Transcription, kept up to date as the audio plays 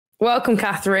Welcome,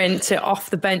 Katherine, to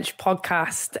Off the Bench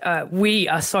podcast. We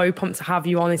are so pumped to have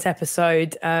you on this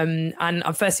episode. And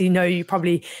I firstly know you're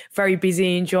probably very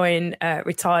busy enjoying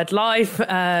retired life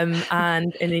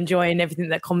and enjoying everything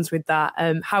that comes with that.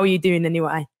 How are you doing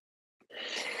anyway?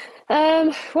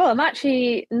 Well, I'm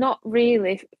actually not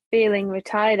really feeling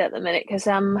retired at the minute because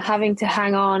I'm having to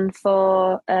hang on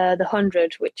for the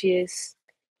 100, which is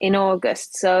in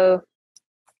August. So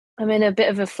I'm in a bit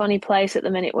of a funny place at the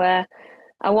minute where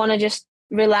I want to just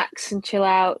relax and chill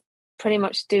out, pretty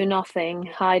much do nothing,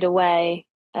 hide away,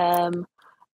 and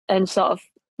sort of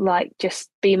like just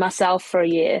be myself for a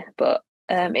year. But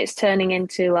it's turning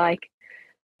into like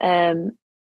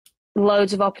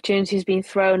loads of opportunities being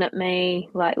thrown at me,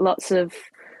 like lots of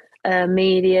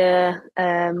media.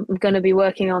 I'm going to be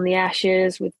working on the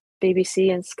Ashes with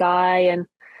BBC and Sky, and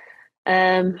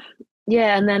and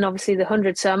then obviously the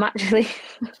 100. So I'm actually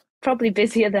probably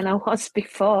busier than I was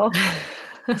before.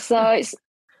 So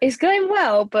it's going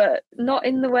well, but not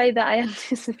in the way that I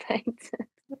anticipated.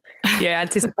 Yeah,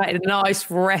 anticipated a nice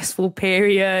restful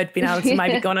period, being able to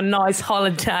maybe go on a nice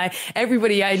holiday.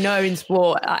 Everybody I know in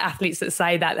sport, athletes that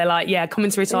say that, they're like, yeah,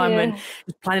 coming to retirement,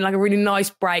 planning like a really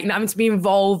nice break, not having to be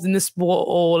involved in the sport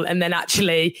all, and then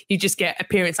actually you just get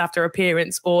appearance after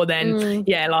appearance, or then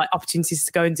like opportunities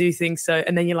to go and do things. So,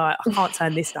 and then you're like, I can't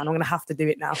turn this down. I'm going to have to do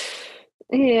it now.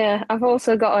 Yeah, I've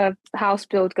also got a house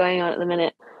build going on at the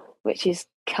minute, which is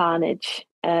carnage.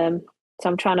 So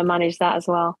I'm trying to manage that as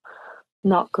well.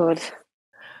 Not good.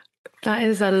 That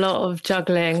is a lot of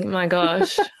juggling. My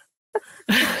gosh.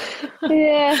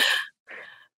 Yeah.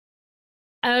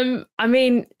 I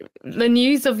mean, the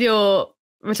news of your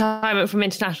retirement from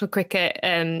international cricket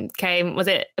came, was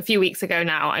it a few weeks ago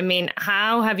now? I mean,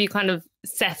 how have you kind of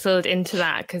settled into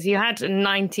that? Because you had a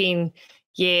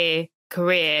 19-year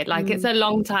career. Like it's a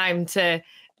long time to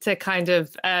kind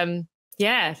of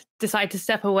decide to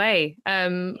step away.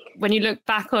 When you look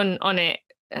back on it,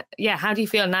 how do you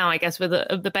feel now, I guess, with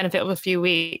the benefit of a few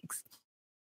weeks?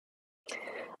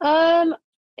 I'm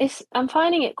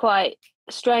finding it quite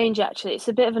strange, actually. It's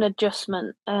a bit of an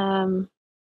adjustment.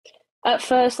 At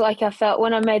first, like, I felt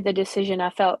when I made the decision,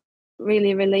 I felt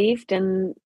really relieved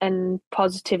and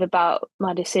positive about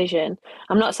my decision.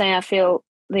 I'm not saying I feel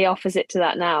the opposite to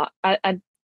that now. I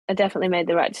definitely made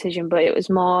the right decision, but it's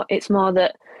more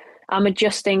that I'm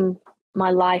adjusting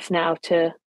my life now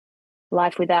to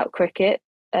life without cricket,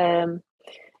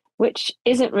 which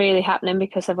isn't really happening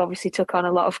because I've obviously took on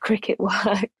a lot of cricket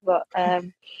work. But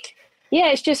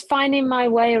it's just finding my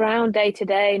way around day to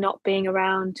day, not being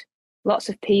around lots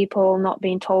of people, not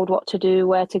being told what to do,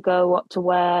 where to go, what to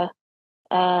wear.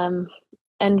 And,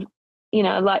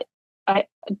 like, I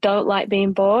don't like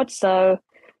being bored. So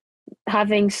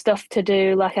having stuff to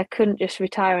do, like I couldn't just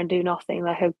retire and do nothing.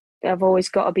 Like I've always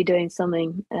got to be doing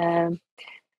something,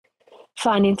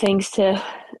 finding things to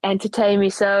entertain me.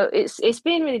 So it's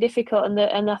been really difficult,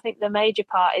 and I think the major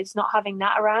part is not having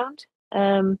that around.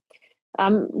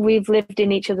 We've lived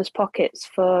in each other's pockets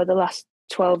for the last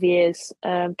 12 years,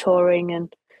 touring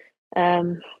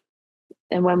and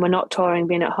when we're not touring,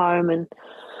 being at home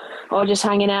or just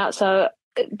hanging out. So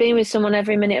being with someone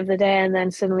every minute of the day and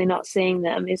then suddenly not seeing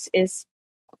them is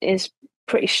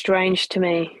pretty strange to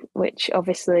me, which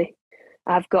obviously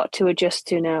I've got to adjust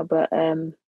to now. But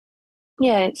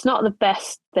it's not the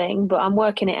best thing, but I'm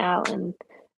working it out, and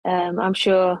I'm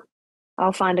sure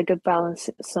I'll find a good balance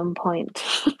at some point.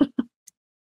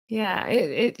 Yeah,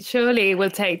 it surely will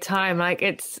take time. Like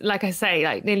it's, like I say,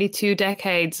 like nearly 2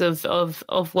 decades of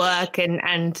work and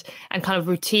kind of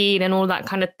routine and all that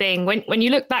kind of thing. When you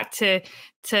look back to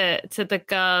the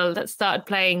girl that started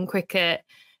playing cricket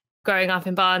growing up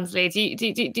in Barnsley, do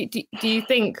you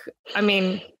think? I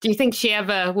mean, do you think she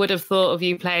ever would have thought of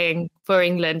you playing for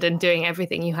England and doing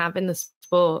everything you have in the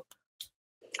sport?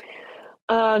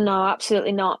 No,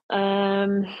 absolutely not.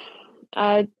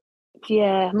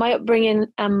 My upbringing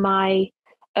and my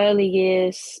early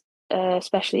years,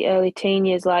 especially early teen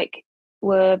years, like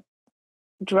were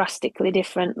drastically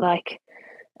different. Like,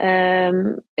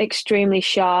 extremely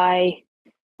shy.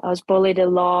 I was bullied a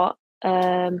lot.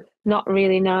 Not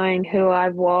really knowing who I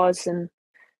was and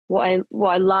what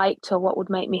I liked or what would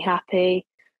make me happy.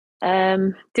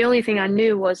 The only thing I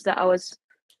knew was that I was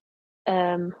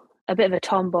a bit of a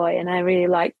tomboy, and I really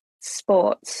liked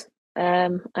sports.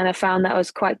 And I found that I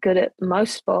was quite good at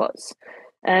most sports,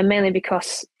 mainly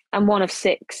because I'm one of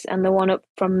 6, and the one up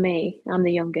from me, I'm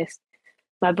the youngest.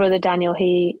 My brother Daniel,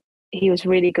 he was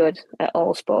really good at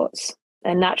all sports,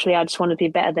 and naturally I just wanted to be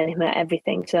better than him at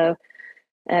everything. So,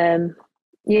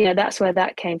 that's where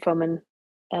that came from,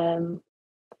 and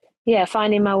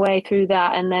finding my way through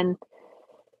that, and then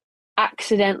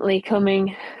accidentally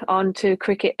coming onto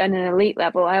cricket at an elite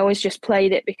level. I always just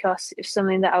played it because it's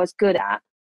something that I was good at.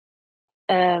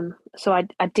 So I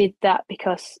did that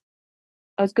because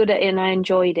I was good at it and I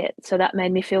enjoyed it. So that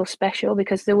made me feel special,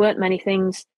 because there weren't many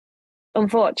things,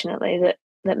 unfortunately,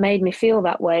 that made me feel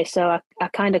that way. So I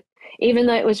kind of, even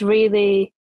though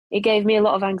it gave me a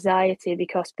lot of anxiety,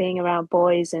 because being around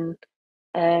boys and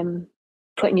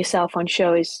putting yourself on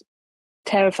show is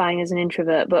terrifying as an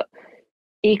introvert, but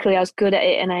equally I was good at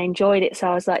it and I enjoyed it. So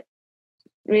I was like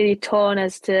really torn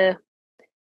as to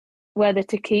whether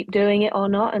to keep doing it or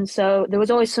not. And so there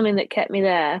was always something that kept me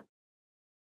there.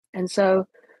 And so,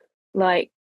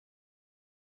 like,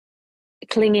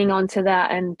 clinging on to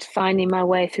that and finding my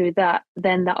way through that,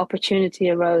 then that opportunity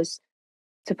arose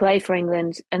to play for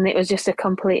England, and it was just a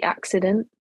complete accident.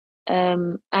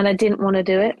 And I didn't want to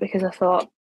do it because I thought,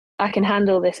 I can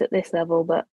handle this at this level,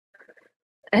 but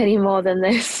any more than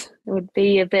this would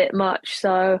be a bit much.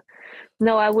 So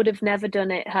no, I would have never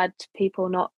done it had people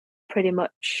not pretty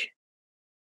much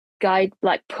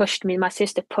pushed me. My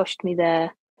sister pushed me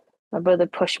there, my brother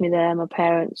pushed me there, my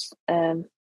parents. No,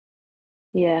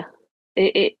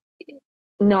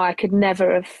 I could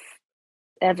never have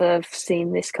ever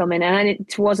seen this coming, and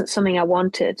it wasn't something I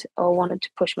wanted to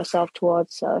push myself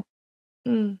towards. So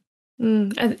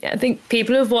I think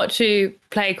people who've watched you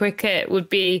play cricket would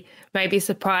be maybe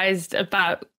surprised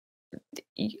about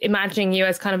imagining you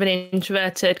as kind of an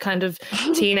introverted kind of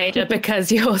teenager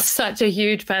because you're such a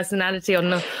huge personality on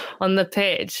the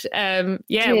pitch.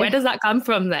 Where does that come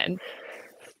from then?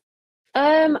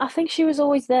 I think she was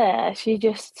always there. She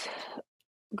just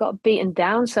got beaten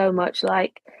down so much.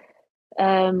 Like,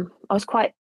 I was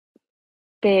quite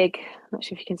big. I'm not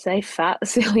sure if you can say fat.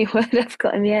 That's the only word I've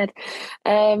got in my head.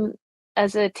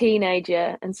 As a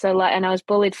teenager, and so and I was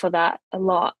bullied for that a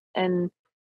lot, and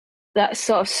that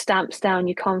sort of stamps down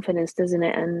your confidence, doesn't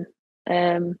it?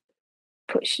 And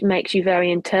makes you very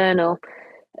internal.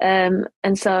 And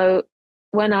so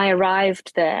when I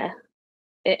arrived there,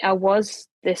 I was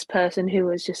this person who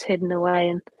was just hidden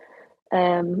away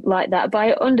and like that.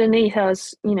 But underneath, I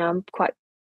was, I'm quite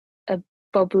a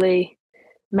bubbly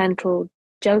mental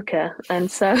joker, and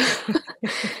so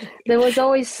there was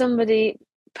always somebody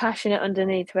passionate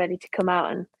underneath, ready to come out.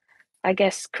 And I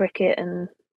guess cricket and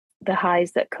the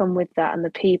highs that come with that and the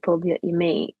people that you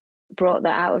meet brought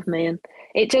that out of me. And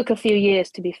it took a few years,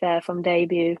 to be fair, from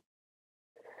debut,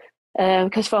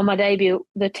 because for my debut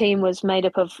the team was made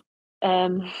up of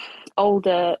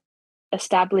older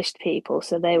established people,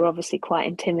 so they were obviously quite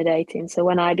intimidating. So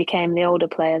when I became the older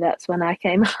player, that's when I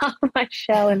came out of my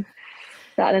shell and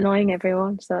started annoying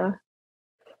everyone. So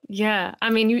yeah, I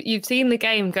mean, you've seen the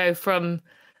game go from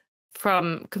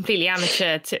completely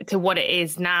amateur to what it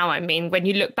is now. I mean, when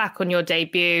you look back on your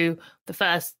debut, the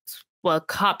first World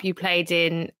Cup you played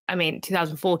in,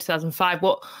 2004, 2005,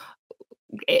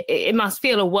 it must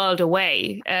feel a world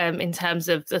away in terms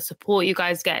of the support you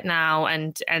guys get now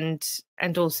and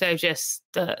also just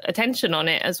the attention on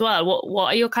it as well.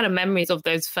 What are your kind of memories of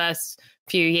those first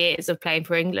few years of playing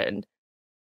for England?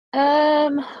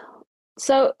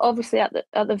 So obviously at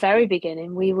the very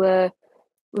beginning, we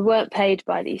weren't paid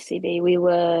by the ECB. We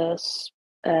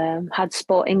had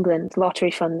Sport England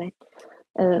lottery funding,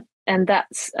 and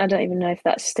that's, I don't even know if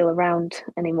that's still around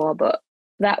anymore, but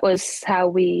that was how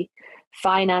we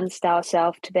financed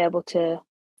ourselves to be able to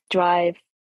drive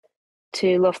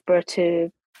to Loughborough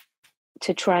to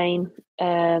train,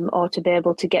 or to be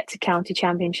able to get to county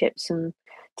championships and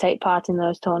take part in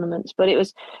those tournaments. But it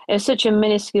was such a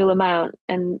minuscule amount,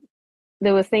 and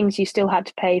there were things you still had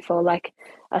to pay for. Like,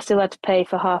 I still had to pay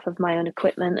for half of my own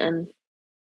equipment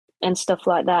and stuff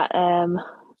like that.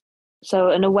 So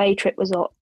an away trip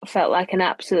felt like an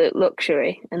absolute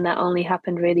luxury, and that only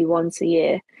happened really once a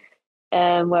year.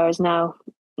 Whereas now,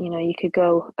 you could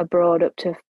go abroad up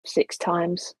to 6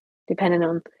 times, depending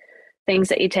on things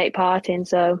that you take part in.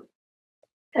 So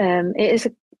it is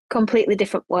a completely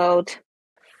different world.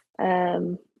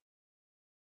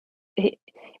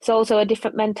 It's also a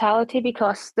different mentality,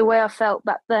 because the way I felt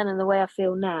back then and the way I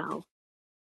feel now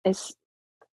is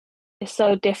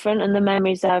so different, and the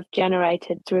memories I've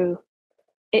generated through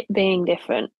it being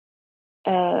different.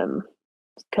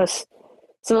 Because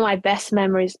some of my best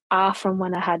memories are from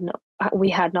when we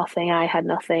had nothing, I had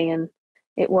nothing, and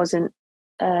it wasn't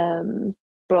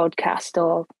broadcast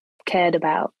or cared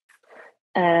about.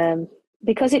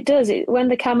 Because it does. When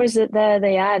the cameras are there,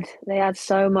 they add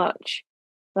so much.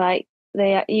 Like,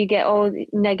 you get all the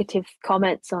negative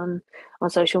comments on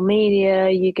social media.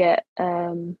 You get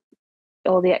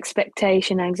all the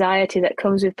expectation, anxiety that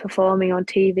comes with performing on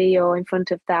TV or in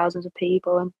front of thousands of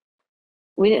people. And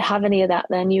we didn't have any of that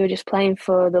then. You were just playing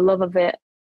for the love of it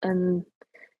and,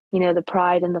 you know, the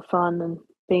pride and the fun and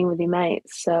being with your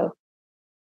mates. So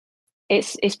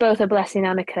it's both a blessing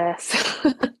and a curse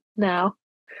now.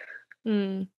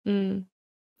 That's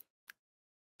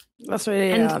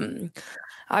really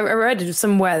I read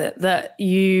somewhere that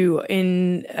you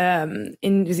in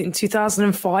was it in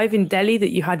 2005 in Delhi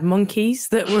that you had monkeys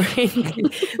that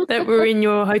were in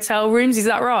your hotel rooms. Is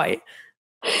that right?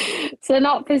 So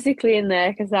not physically in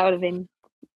there, because that would have been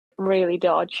really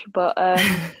dodge, but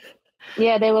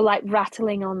yeah, they were like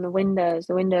rattling on the windows.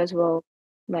 The windows were all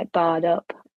like barred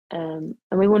up, and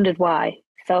we wondered why.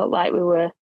 Felt like we were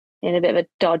in a bit of a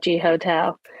dodgy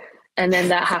hotel, and then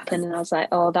that happened, and I was like,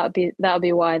 oh, that'll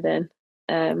be why then,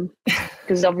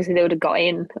 because obviously they would have got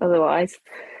in otherwise.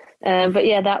 But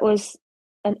yeah, that was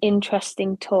an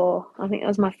interesting tour. I think that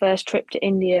was my first trip to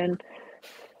India, and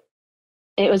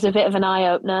it was a bit of an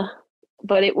eye-opener,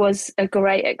 but it was a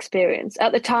great experience.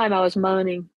 At the time, I was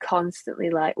moaning constantly,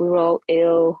 like we were all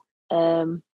ill, we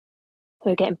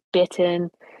were getting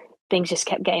bitten, things just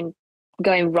kept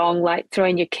going wrong, like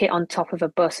throwing your kit on top of a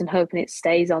bus and hoping it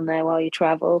stays on there while you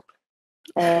travel,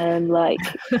 like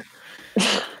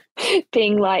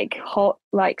being like hot,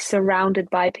 like surrounded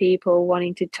by people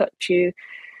wanting to touch you,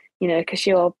 you know, because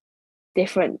you're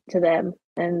different to them,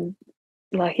 and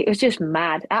like it was just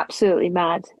mad, absolutely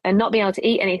mad, and not being able to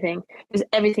eat anything because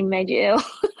everything made you ill.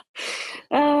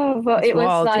 Oh, but it was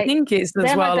wild. like, I think it's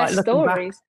as well like looking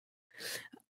stories.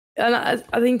 Back, and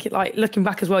I think like looking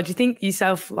back as well. Do you think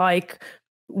yourself like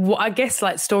what I guess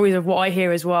like stories of what I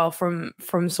hear as well from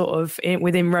sort of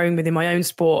within rowing, within my own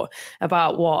sport,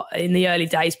 about what in the early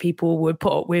days people would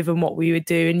put up with and what we would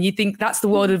do, and you think that's the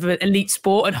world of an elite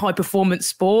sport and high performance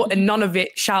sport, and none of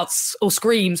it shouts or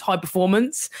screams high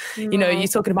performance. No. You know, you're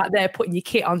talking about there putting your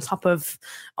kit on top of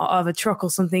a truck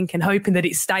or something and hoping that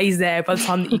it stays there by the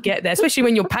time that you get there, especially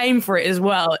when you're paying for it as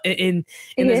well in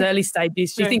those early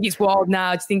stages. Do you think it's wild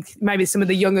now? Do you think maybe some of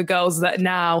the younger girls that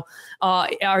now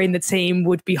are in the team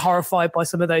would be horrified by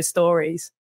some of those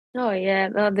stories? Oh yeah,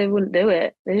 no, they wouldn't do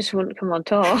it. They just wouldn't come on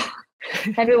tour.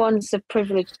 Everyone's a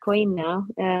privileged queen now.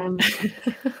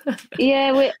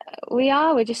 Yeah, we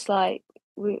are. We're just like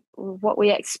what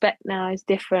we expect now is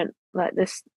different. Like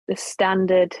the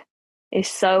standard is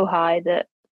so high that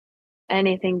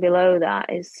anything below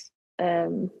that is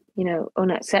you know,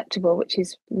 unacceptable, which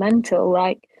is mental.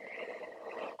 Like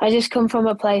I just come from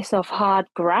a place of hard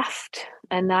graft,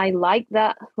 and I like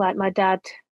that. Like my dad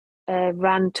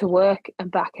ran to work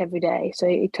and back every day, so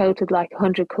he totaled like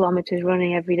 100 kilometers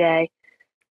running every day.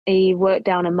 He worked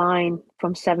down a mine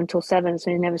from 7 till 7,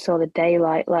 so he never saw the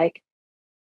daylight. Like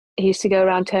he used to go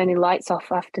around turning lights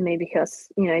off after me because,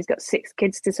 you know, he's got 6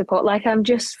 kids to support. Like I'm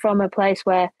just from a place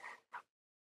where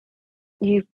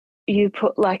you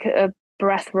put like a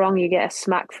breath wrong, you get a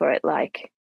smack for it,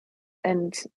 like,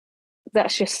 and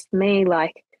that's just me.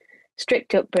 Like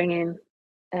strict upbringing,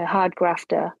 hard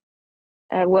grafter,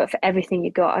 work for everything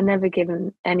you got. I never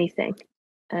given anything,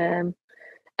 and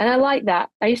I like that.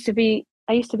 I used to be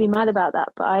mad about that,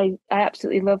 but I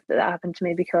absolutely love that happened to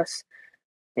me because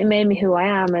it made me who I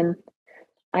am, and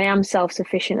I am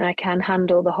self-sufficient and I can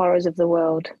handle the horrors of the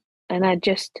world. And I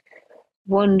just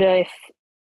wonder if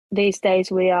these days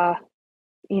we are,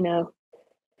 you know,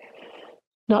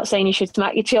 not saying you should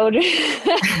smack your children,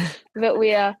 but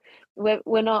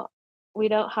we're not, we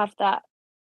don't have that,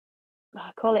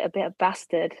 I call it a bit of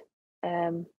bastard,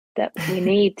 that we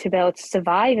need to be able to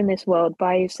survive in this world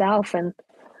by yourself,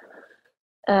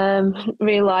 and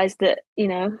realize that, you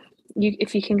know,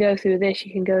 if you can go through this,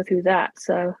 you can go through that.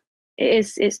 So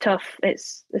it's tough.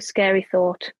 It's a scary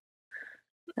thought.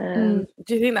 Do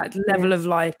you think that level of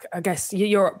like, I guess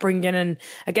your upbringing and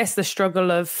I guess the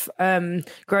struggle of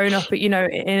growing up, you know,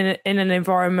 in an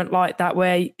environment like that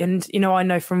where, and you know, I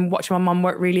know from watching my mum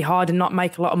work really hard and not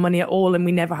make a lot of money at all, and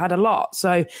we never had a lot.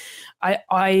 So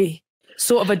I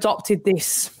sort of adopted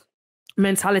this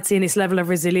mentality and this level of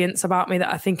resilience about me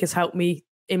that I think has helped me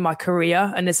in my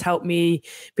career and has helped me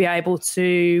be able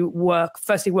to work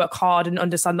hard and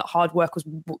understand that hard work was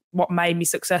what made me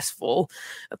successful,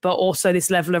 but also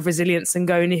this level of resilience and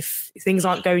going, if things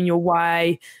aren't going your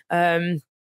way, you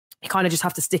kind of just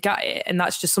have to stick at it. And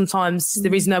that's just sometimes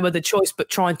there is no other choice but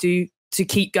trying to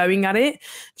keep going at it.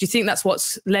 Do you think that's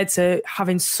what's led to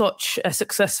having such a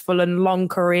successful and long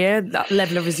career, that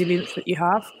level of resilience that you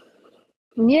have?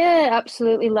 Yeah,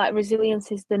 absolutely. Like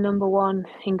resilience is the number one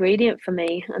ingredient for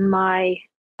me, and my,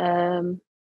 you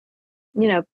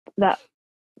know, that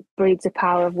breeds a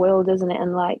power of will, doesn't it?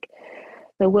 And like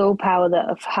the willpower that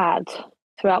I've had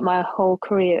throughout my whole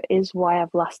career is why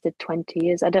I've lasted 20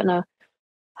 years. I don't know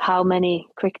how many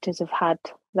cricketers have had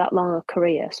that long a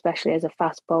career, especially as a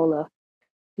fast bowler.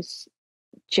 It's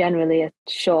generally a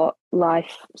short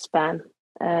lifespan.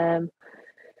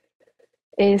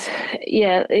 Is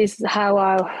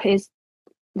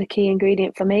the key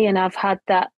ingredient for me, and I've had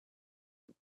that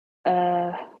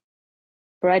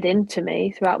bred into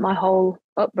me throughout my whole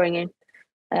upbringing.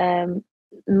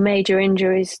 Major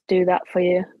injuries do that for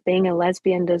you. Being a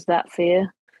lesbian does that for you.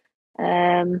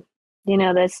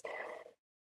 There's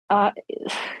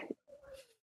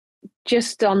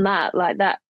just on that, like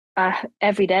that,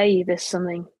 every day there's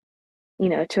something,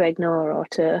 to ignore or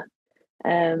to,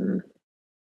 I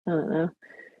don't know,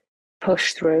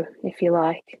 push through, if you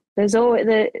like. There's always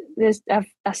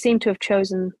I seem to have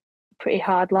chosen a pretty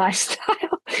hard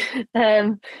lifestyle,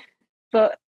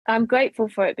 but I'm grateful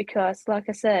for it because, like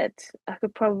I said, I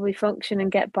could probably function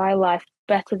and get by life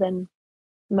better than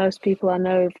most people I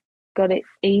know have got it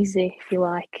easy, if you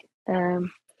like.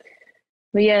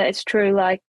 But yeah, it's true.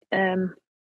 Like,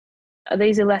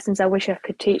 these are lessons I wish I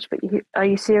could teach, but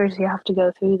you seriously have to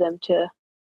go through them to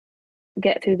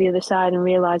get through the other side and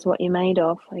realize what you're made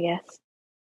of, I guess.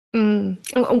 And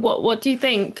what do you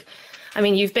think? I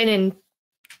mean, you've been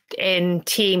in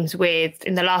teams with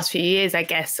in the last few years, I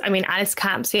guess. I mean, Alice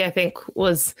Campsey, I think,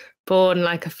 was born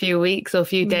like a few weeks or a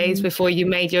few days before you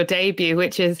made your debut,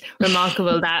 which is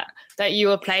remarkable that you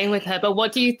were playing with her. But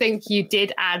what do you think you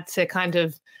did add to kind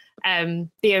of the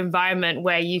environment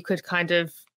where you could kind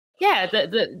of,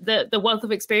 the wealth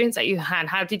of experience that you had?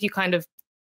 How did you kind of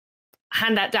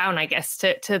hand that down, I guess,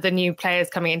 to the new players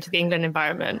coming into the England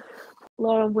environment?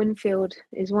 Lauren Winfield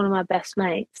is one of my best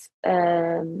mates.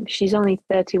 She's only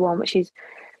 31, but she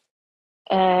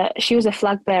was a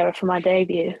flag bearer for my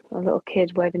debut, a little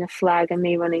kid waving a flag and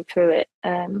me running through it.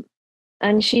 And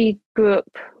she grew up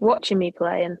watching me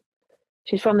play, and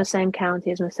she's from the same county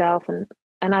as myself, and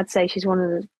I'd say she's one of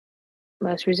the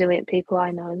most resilient people I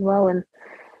know as well.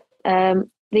 And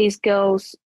these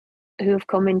girls who have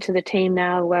come into the team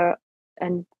now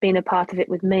and been a part of it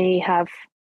with me have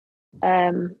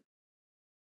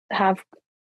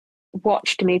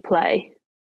watched me play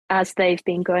as they've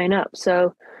been growing up.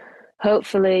 So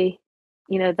hopefully,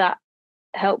 that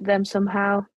helped them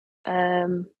somehow,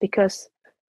 because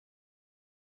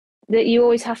that you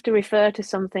always have to refer to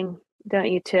something,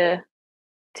 don't you, to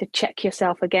check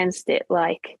yourself against it.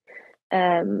 Like,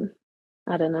 I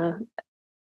don't know,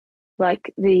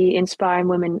 like the inspiring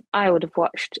women I would have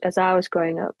watched as I was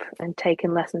growing up and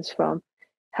taken lessons from.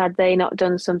 Had they not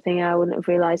done something, I wouldn't have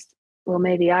realised, well,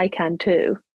 maybe I can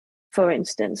too, for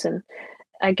instance. And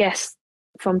I guess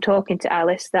from talking to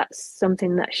Alice, that's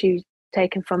something that she's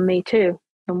taken from me too,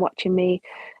 and watching me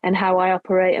and how I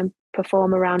operate and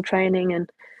perform around training. And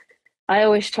I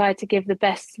always try to give the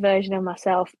best version of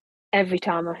myself every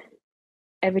time,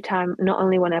 not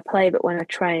only when I play, but when I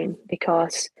train,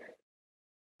 because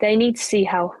they need to see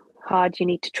how hard you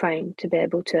need to train to be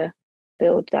able to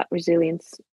build that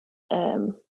resilience,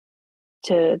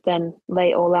 to then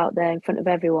lay it all out there in front of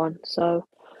everyone. So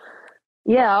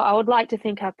yeah, I would like to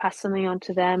think I've passed something on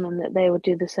to them and that they would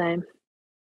do the same.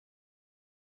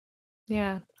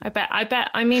 Yeah, I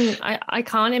bet. I mean, I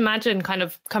can't imagine kind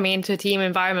of coming into a team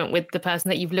environment with the person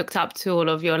that you've looked up to all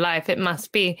of your life. It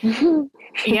must be,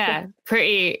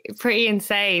 pretty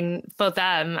insane for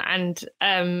them. And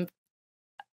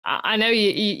I know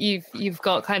you've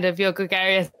got kind of your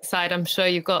gregarious side. I'm sure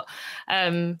you've got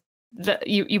that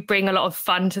you bring a lot of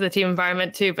fun to the team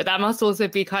environment too, but that must also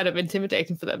be kind of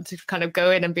intimidating for them to kind of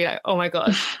go in and be like, oh my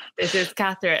god, this is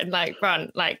Katherine, like,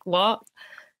 Brunt, like, what?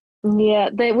 Yeah,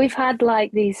 we've had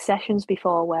like these sessions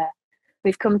before where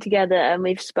we've come together and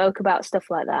we've spoke about stuff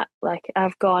like that. Like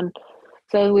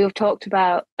so we've talked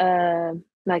about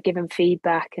like giving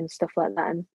feedback and stuff like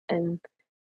that, and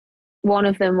one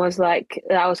of them was like,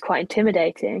 that was quite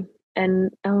intimidating,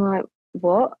 and I'm like,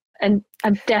 what? And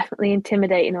I'm definitely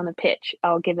intimidating on a pitch,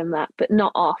 I'll give him that, but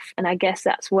not off. And I guess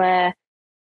that's where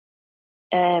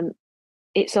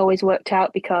it's always worked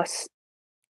out, because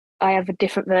I have a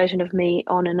different version of me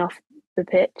on and off the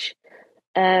pitch.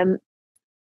 And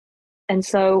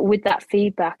so with that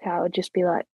feedback, I would just be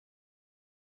like,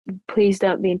 please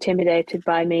don't be intimidated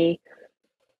by me,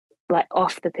 like,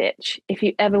 off the pitch. If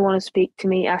you ever want to speak to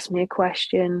me, ask me a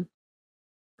question,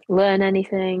 learn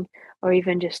anything, or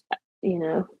even just,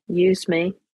 use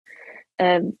me,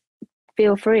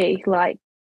 feel free. Like,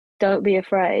 don't be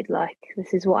afraid. Like,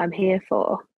 this is what I'm here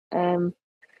for. And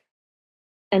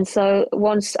so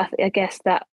once I guess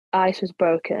that ice was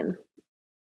broken,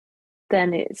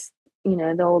 then it's,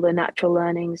 all the natural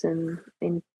learnings and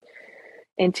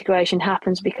integration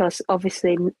happens, because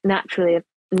obviously naturally a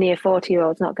near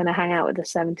 40-year-old's not going to hang out with a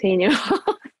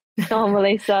 17-year-old.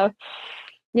 normally. So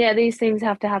yeah, these things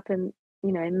have to happen,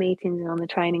 you know, in meetings and on the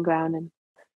training ground,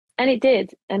 and it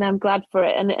did, and I'm glad for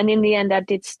it. And in the end,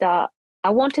 I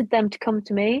wanted them to come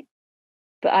to me,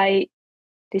 but I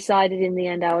decided in the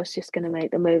end I was just going to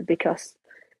make the move because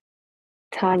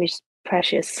time is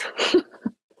precious.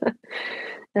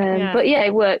 But yeah,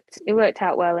 it worked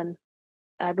out well, and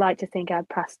I'd like to think I'd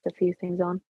passed a few things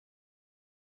on.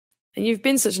 And you've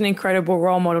been such an incredible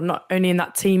role model, not only in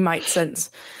that teammate sense,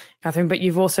 Katherine, but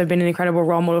you've also been an incredible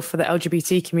role model for the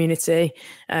LGBT community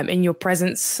in your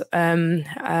presence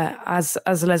as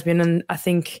a lesbian. And I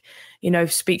think, you know,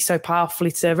 speaks so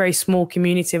powerfully to a very small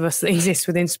community of us that exists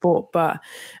within sport. But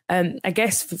I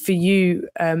guess for you,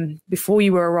 before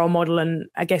you were a role model, and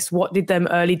I guess what did them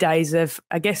early days of,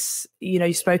 I guess, you know,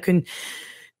 you've spoken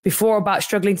before about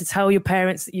struggling to tell your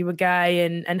parents that you were gay,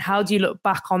 and how do you look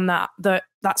back on that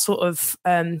sort of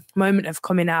moment of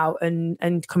coming out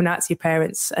and coming out to your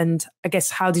parents? And I guess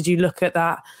how did you look at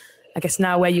that, I guess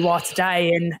now where you are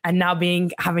today, and now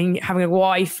having a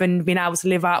wife and being able to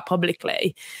live out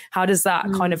publicly? How does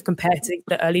that kind of compare to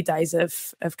the early days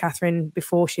of Katherine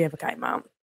before she ever came out?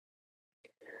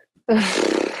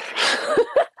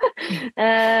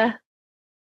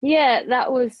 Yeah,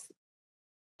 that was,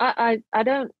 I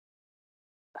don't,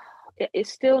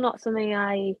 it's still not something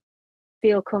I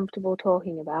feel comfortable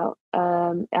talking about.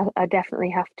 I definitely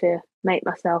have to make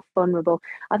myself vulnerable.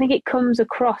 I think it comes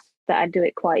across that I do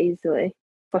it quite easily,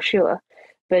 for sure,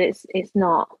 but it's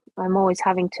not. I'm always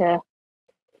having to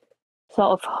sort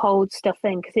of hold stuff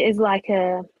in, because it is like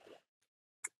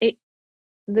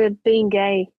the being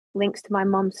gay links to my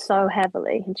mum so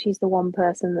heavily, and she's the one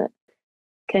person that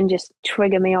can just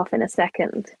trigger me off in a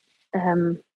second.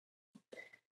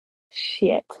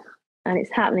 Shit, and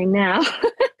it's happening now.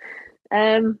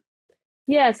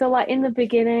 Yeah, so like in the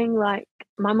beginning, like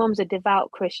my mum's a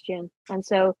devout Christian, and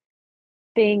so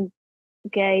being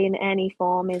gay in any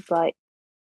form is like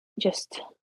just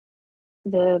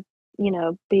the, you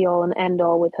know, be all and end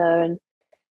all with her. And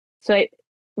so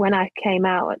when I came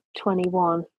out at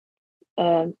 21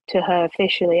 to her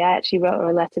officially, I actually wrote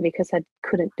her a letter because I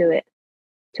couldn't do it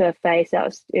to her face.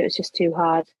 It was just too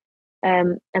hard.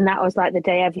 And that was like the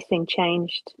day everything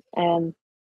changed.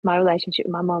 My relationship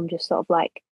with my mum just sort of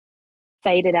like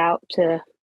faded out to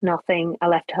nothing. I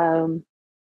left home,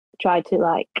 tried to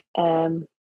like, you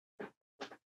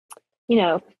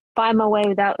know, find my way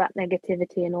without that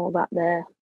negativity and all that there,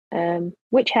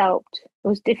 which helped. It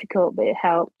was difficult, but it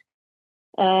helped.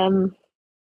 And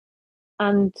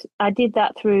I did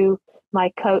that through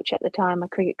my coach at the time, my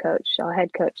cricket coach, our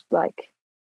head coach, like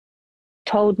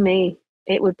told me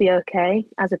it would be okay.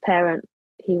 As a parent,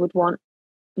 he would want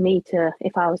me to,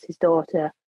 if I was his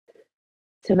daughter,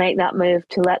 to make that move,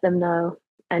 to let them know,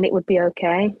 and it would be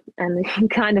okay. And it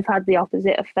kind of had the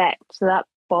opposite effect. So that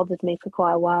bothered me for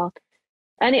quite a while.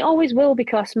 And it always will,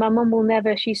 because my mum will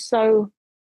never, she's so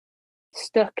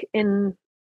stuck in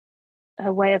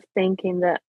her way of thinking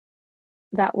that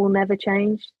will never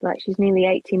change. Like, she's nearly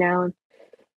 80 now, and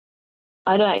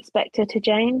I don't expect her to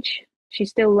change. She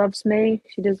still loves me.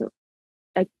 She doesn't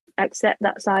accept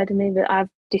that side of me, but I've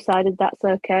decided that's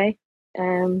okay.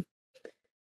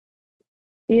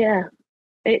 Yeah,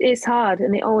 it's hard,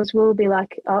 and it always will be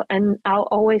like, and I'll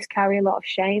always carry a lot of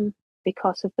shame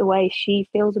because of the way she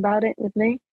feels about it with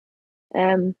me.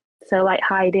 So like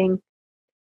hiding,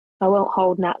 I won't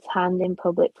hold Nat's hand in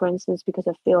public, for instance, because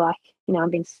I feel like, you know, I'm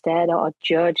being stared at or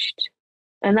judged.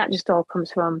 And that just all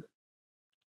comes from,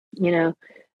 you know,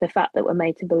 the fact that we're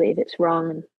made to believe it's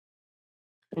wrong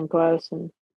and gross.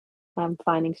 And I'm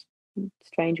finding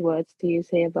strange words to use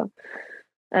here, but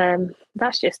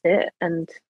that's just it. And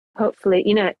hopefully,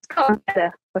 you know, it's gotten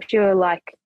better for sure.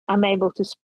 Like, I'm able to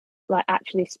like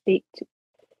actually speak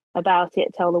about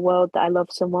it, tell the world that I love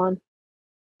someone,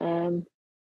 and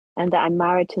that I'm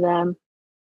married to them,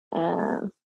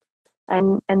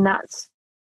 and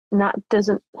Nat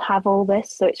doesn't have all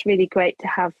this, so it's really great to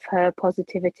have her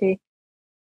positivity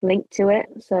linked to it.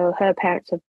 So her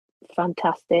parents are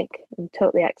fantastic and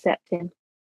totally accepting.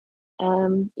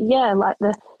 Yeah, like one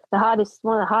of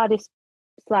the hardest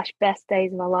 / best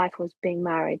days of my life was being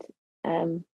married.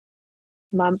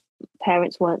 My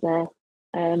parents weren't there.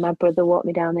 My brother walked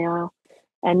me down the aisle,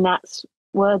 and Nats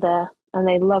were there, and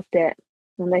they loved it,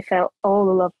 and they felt all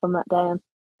the love from that day.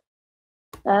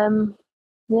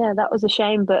 Yeah, that was a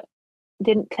shame, but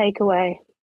didn't take away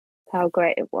how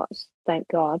great it was. Thank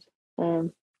God.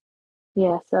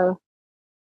 Yeah, so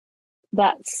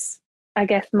that's, I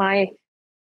guess, my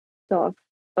sort of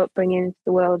upbringing into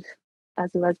the world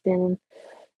as a lesbian. And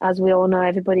as we all know,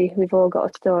 we've all got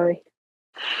a story.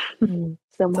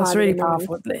 So them. That's really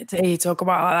powerful to hear you talk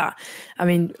about like that. I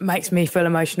mean, makes me feel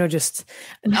emotional. Just,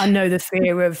 I know the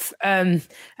fear of,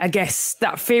 I guess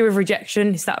that fear of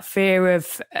rejection is that fear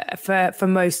of, for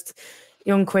most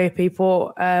young queer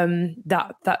people,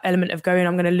 that element of going,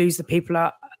 I'm going to lose the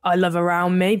people I love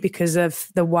around me because of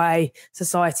the way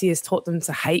society has taught them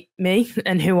to hate me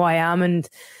and who I am. And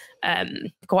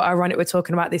quite ironic we're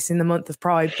talking about this in the month of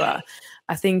Pride, but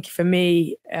I think for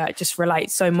me, it just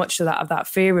relates so much to that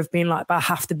fear of being like, but I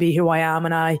have to be who I am,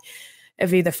 and I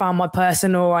have either found my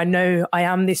person or I know I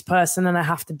am this person and I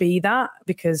have to be that,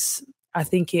 because I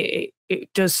think it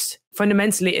does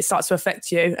fundamentally, it starts to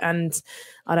affect you. And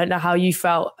I don't know how you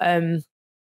felt,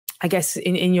 I guess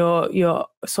in your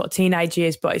sort of teenage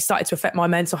years, but it started to affect my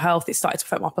mental health. It started to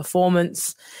affect my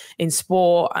performance in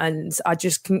sport, and I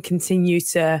just couldn't continue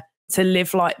to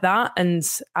live like that. And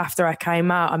after I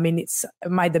came out, I mean, it's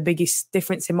made the biggest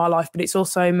difference in my life, but it's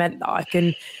also meant that I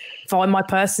can find my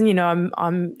person. You know,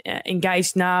 I'm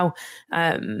engaged now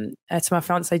to my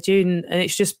fiance June, and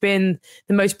it's just been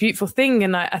the most beautiful thing.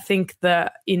 And I think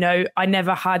that, you know, I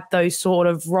never had those sort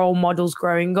of role models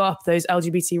growing up, those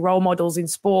LGBT role models in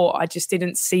sport. I just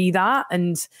didn't see that.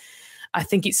 And I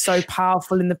think it's so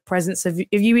powerful in the presence of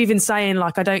you even saying,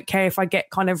 like, I don't care if I get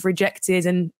kind of rejected,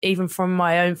 and even from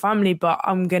my own family, but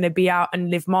I'm going to be out and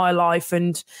live my life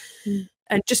and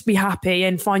just be happy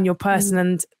and find your person.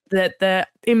 And the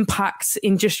impacts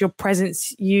in just your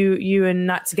presence, you and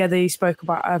Nat together, you spoke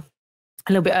about a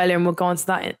little bit earlier, and we'll go on to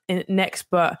that in next,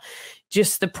 but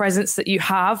just the presence that you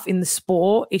have in the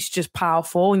sport is just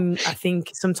powerful. And I think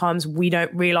sometimes we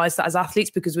don't realize that as athletes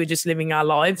because we're just living our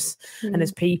lives and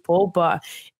as people, but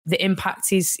the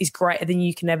impact is greater than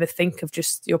you can ever think of,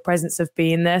 just your presence of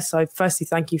being there. So firstly,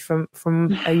 thank you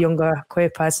from a younger queer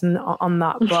person on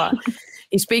that. But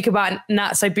you speak about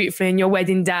Nat so beautifully in your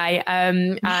wedding day,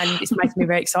 and it's making me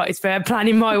very excited for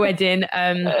planning my wedding.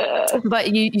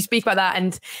 But you speak about that,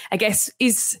 and I guess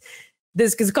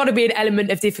there's got to be an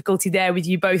element of difficulty there with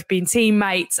you both being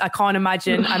teammates. I can't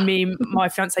imagine. I mean, my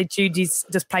fiance Judy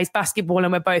just plays basketball,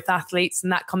 and we're both athletes, and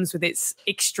that comes with its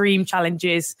extreme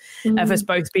challenges of us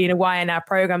both being away and our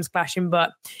programs clashing.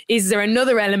 But is there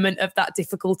another element of that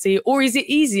difficulty, or is it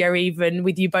easier even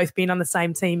with you both being on the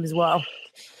same team as well?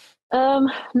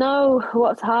 No,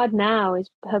 what's hard now is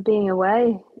her being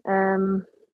away.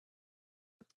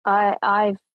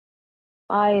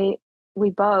 We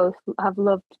both have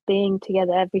loved being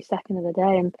together every second of the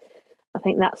day, and I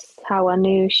think that's how I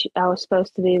knew I was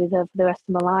supposed to be with her for the rest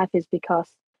of my life, is because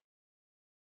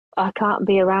I can't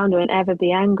be around her and ever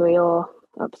be angry or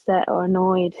upset or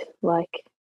annoyed. Like,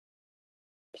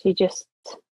 she just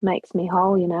makes me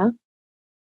whole, you know?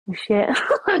 Shit,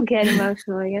 I'm getting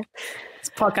emotional again. This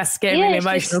podcast is getting really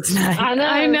emotional tonight. I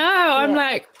know. Yeah. I'm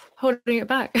like holding it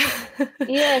back.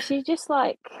 Yeah, she's just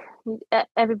like,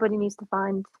 everybody needs to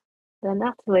find their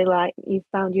Natalie, like you've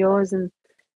found yours, and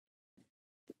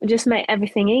just make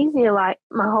everything easier. Like,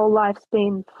 my whole life's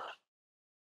been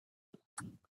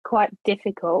quite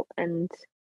difficult, and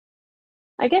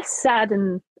I guess sad,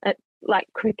 and like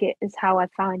cricket is how I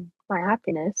find my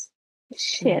happiness.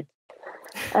 Shit.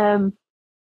 And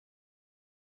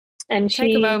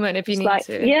take a moment if you need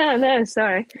to. Yeah, no,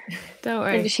 sorry. Don't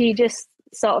worry. And she just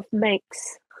sort of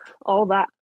makes all that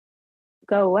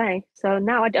go away. So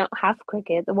now I don't have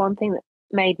cricket. The one thing that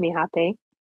made me happy,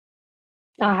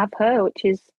 I have her, which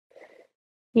is,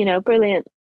 you know, brilliant.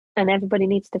 And everybody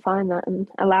needs to find that and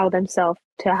allow themselves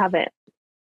to have it,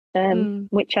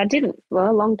 which I didn't for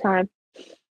a long time.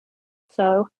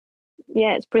 So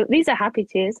yeah, it's brilliant. These are happy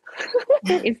tears.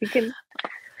 If you can.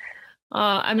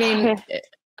 I mean,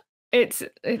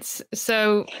 it's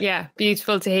so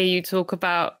beautiful to hear you talk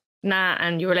about Nat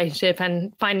and your relationship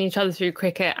and finding each other through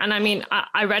cricket. And I mean,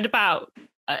 I read about,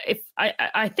 if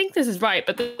I think this is right,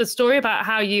 but the story about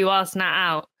how you asked Nat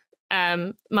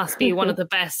out must be one of the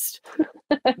best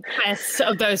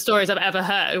of those stories I've ever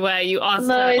heard, where you asked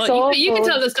her. It's you can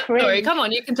tell the story. Cringe. Come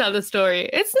on, you can tell the story.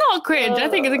 It's not cringe. I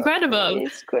think it's incredible.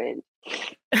 It's cringe.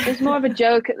 It's more of a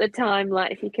joke at the time.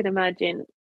 Like, if you can imagine,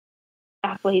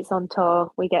 athletes on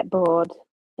tour, we get bored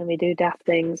and we do daft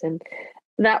things, and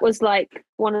that was like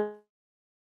one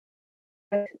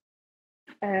of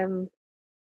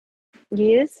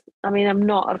years. I mean, I'm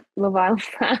not a Love Island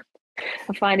fan.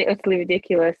 I find it utterly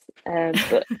ridiculous.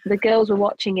 But the girls were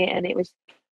watching it, and it was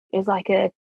like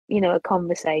a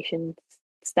conversation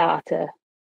starter.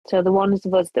 So the ones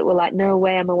of us that were like, no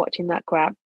way am I watching that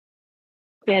crap,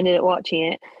 we ended up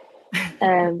watching it.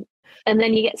 And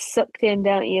then you get sucked in,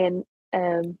 don't you?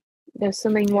 And there's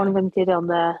something one of them did on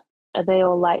there. They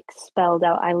all like spelled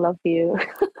out "I love you,"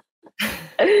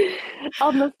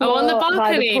 on the floor. Oh, on the balcony,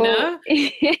 by the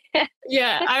pool. no?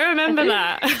 Yeah, I remember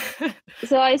that.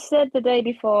 So I said the day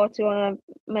before to one of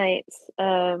my mates,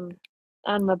 and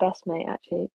my best mate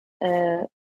actually,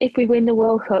 if we win the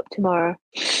World Cup tomorrow,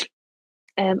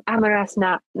 I'm gonna ask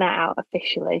Nat out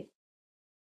officially.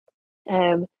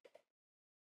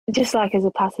 Just like as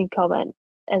a passing comment,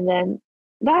 and then,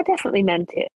 but I definitely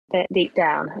meant it, but deep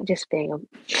down, just being a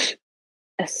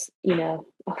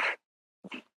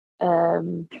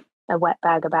wet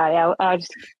bag about it. I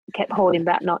just kept holding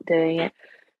back, not doing it,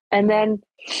 and then,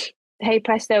 hey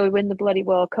presto, we win the bloody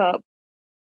World Cup,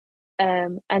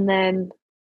 and then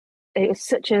it was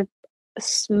such a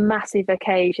massive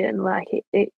occasion, like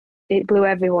it blew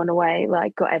everyone away,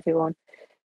 like got everyone.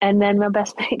 And then my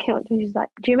best mate came up to me, she's like,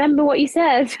 do you remember what you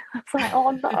said? I was like, oh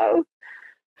no.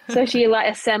 So she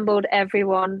like assembled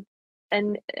everyone,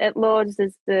 and at Lord's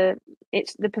the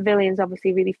pavilion's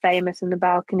obviously really famous and the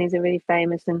balconies are really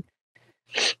famous, and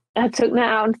I took Nat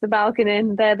out onto the balcony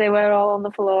and there they were all on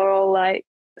the floor, all like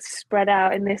spread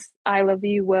out in this I love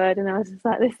you word, and I was just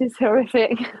like, this is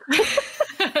horrific.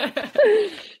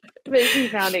 But she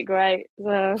found it great.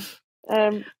 So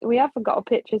we haven't got a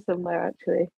picture somewhere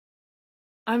actually.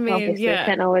 I mean, obviously, yeah,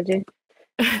 technology.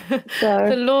 So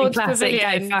the Lord's classic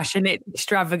Pavilion, fashion, it's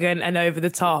extravagant and over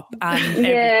the top, and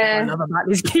yeah, I love about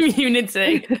this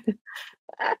community.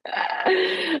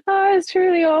 Oh, it's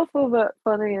truly awful, but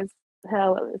funny as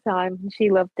hell at the time. She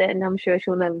loved it, and I'm sure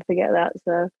she'll never forget that.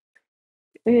 So,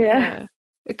 yeah.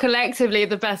 Collectively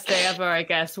the best day ever, I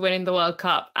guess, winning the World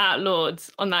Cup at Lord's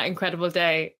on that incredible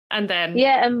day, and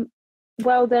then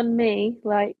well done me,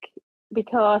 like,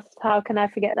 because how can I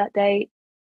forget that date?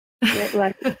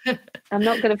 Like, I'm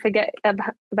not going to forget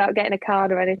about getting a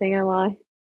card or anything, am I?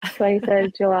 23rd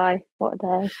of July, what a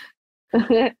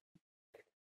day.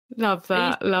 Love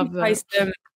that. Love that. Faced,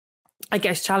 I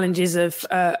guess, challenges of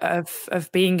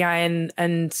being gay,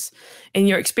 and in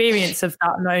your experience of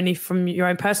that, not only from your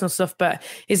own personal stuff, but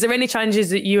is there any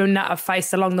challenges that you and Nat have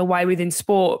faced along the way within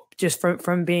sport, just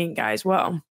from being gay as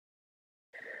well?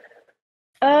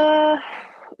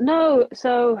 No.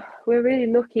 So we're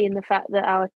really lucky in the fact that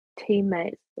our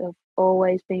teammates have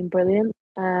always been brilliant.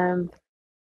 Our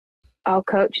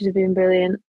coaches have been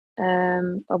brilliant.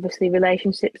 Obviously,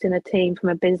 relationships in a team from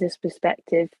a business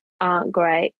perspective aren't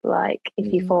great. Like,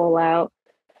 if you fall out,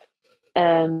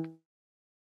 then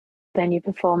your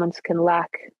performance can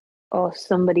lack, or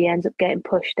somebody ends up getting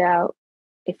pushed out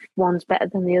if one's better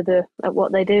than the other at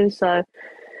what they do. So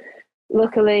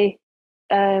luckily,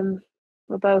 we're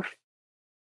both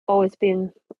always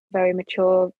been very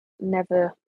mature,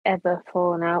 never ever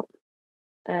fallen out,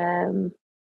 and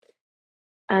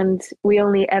we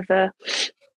only ever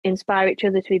inspire each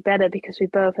other to be better because we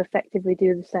both effectively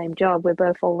do the same job. We're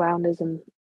both all-rounders and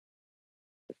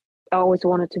always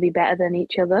wanted to be better than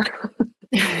each other.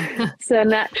 So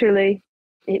naturally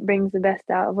it brings the best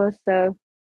out of us. So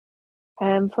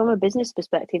from a business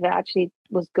perspective, it actually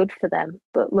was good for them,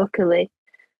 but luckily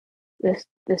the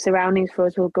surroundings for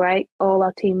us were great. All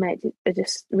our teammates are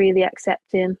just really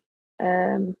accepting.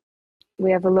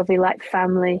 We have a lovely, like,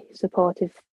 family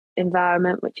supportive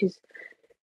environment, which is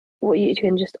what you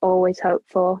can just always hope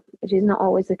for, which is not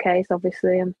always the case,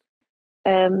 obviously.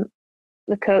 And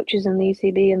the coaches and the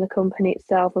ECB and the company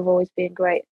itself have always been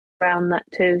great around that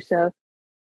too. So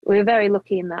we're very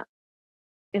lucky in that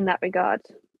regard.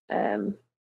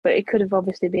 But it could have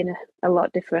obviously been a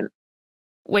lot different.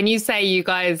 When you say you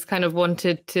guys kind of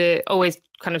wanted to always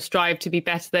kind of strive to be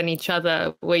better than each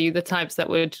other, were you the types that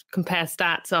would compare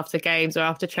stats after games or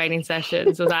after training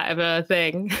sessions? Was that ever a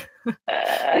thing?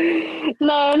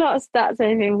 No, not stats or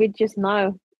anything. We just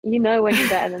know. You know when you're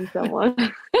better than someone.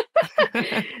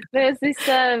 There's this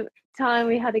time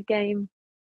we had a game,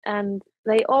 and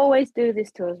they always do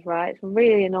this to us, right? It's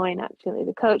really annoying, actually.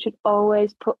 The coach would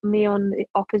always put me on the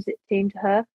opposite team to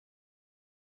her.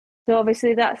 So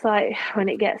obviously that's like when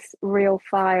it gets real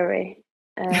fiery.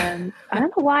 I don't know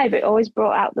why, but it always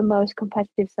brought out the most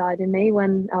competitive side in me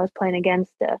when I was playing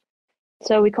against her.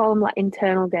 So we call them like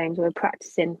internal games where we're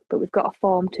practicing, but we've got to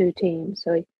form two teams.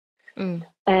 So, and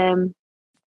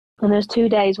there's 2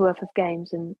 days worth of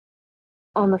games, and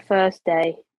on the first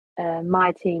day,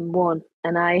 my team won,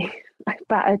 and I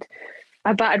battered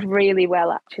really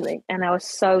well actually, and I was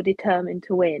so determined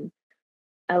to win.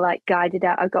 I like guided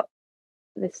out. I got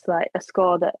this like a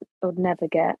score that I would never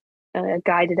get.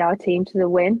 Guided our team to the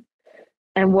win,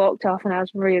 and walked off, and I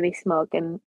was really smug,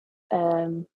 and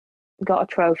got a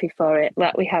trophy for it.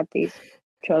 Like, we had these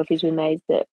trophies we made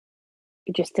that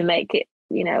just to make it,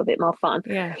 a bit more fun.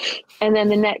 Yeah. And then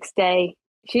the next day,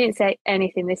 she didn't say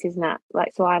anything. This is Nat.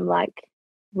 Like, so I'm like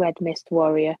red mist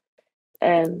warrior.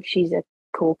 She's a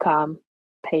cool, calm,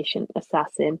 patient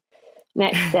assassin.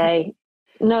 Next day,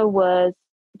 no words,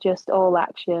 just all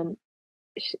action.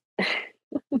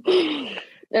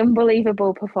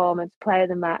 Unbelievable performance. Player of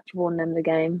the match, won them the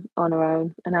game on her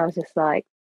own, and I was just like,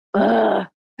 ugh,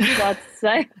 God's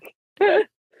sake. It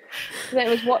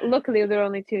was luckily there were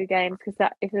only 2 games, because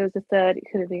that if there was a third, it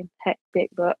could have been hectic.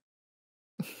 But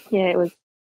yeah,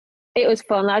 it was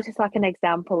fun. That was just like an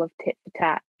example of tit for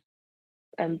tat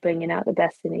and bringing out the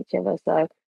best in each other. So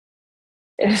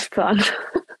it was fun.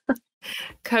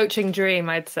 Coaching dream,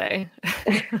 I'd say.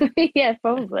 Yeah,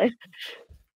 probably.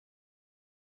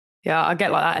 Yeah, I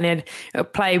get like that. And then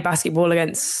play basketball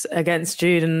against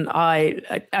Jude, and I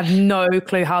have no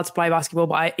clue how to play basketball,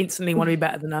 but I instantly want to be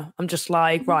better than her. I'm just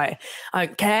like, right, I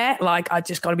don't care. Like, I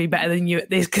just got to be better than you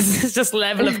at this, because it's just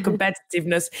level of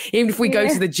competitiveness. Even if we go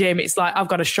to the gym, it's like, I've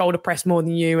got to shoulder press more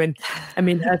than you. And I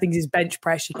mean, her thing is bench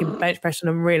press. She can bench press on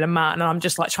a real amount. And I'm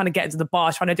just like trying to get into the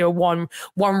bar, trying to do a one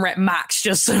rep max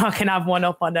just so I can have one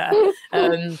up on her.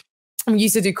 We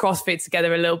used to do CrossFit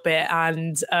together a little bit,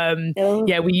 and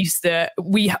yeah, we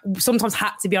sometimes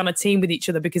had to be on a team with each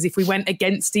other, because if we went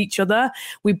against each other,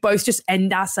 we both just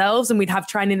end ourselves, and we'd have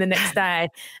training the next day,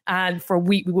 and for a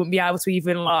week we wouldn't be able to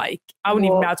even I wouldn't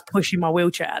even be able to push in my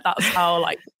wheelchair. That's how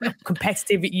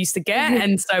competitive it used to get.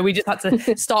 And so we just had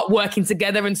to start working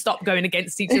together and stop going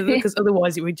against each other, because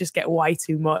otherwise it would just get way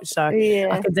too much. So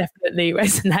I can definitely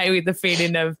resonate with the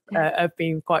feeling of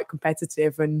being quite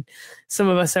competitive, and some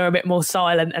of us are a bit more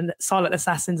silent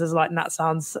assassins, as like Nat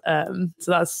sounds.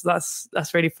 So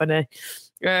that's really funny.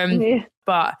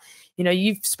 But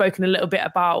you've spoken a little bit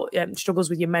about struggles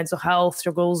with your mental health,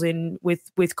 struggles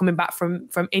with coming back from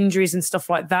injuries and stuff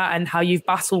like that, and how you've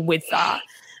battled with that.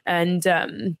 And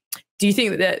do you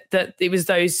think that it was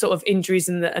those sort of injuries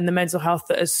and the mental health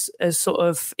that has sort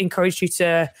of encouraged you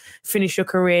to finish your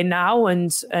career now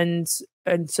and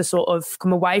to sort of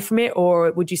come away from it?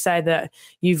 Or would you say that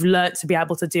you've learnt to be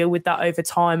able to deal with that over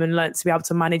time and learnt to be able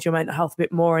to manage your mental health a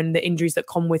bit more and the injuries that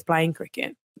come with playing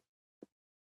cricket?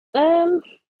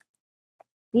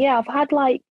 Yeah, I've had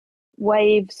like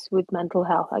waves with mental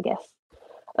health, I guess,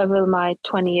 over my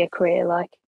 20-year career. Like,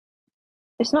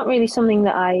 it's not really something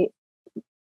that I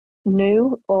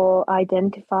knew or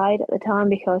identified at the time,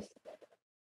 because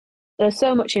there's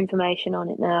so much information on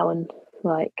it now, and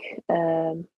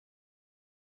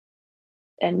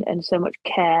and so much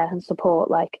care and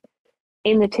support. Like,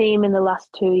 in the team in the last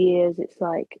 2 years, it's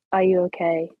like, are you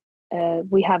okay?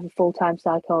 We have a full-time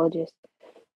psychologist.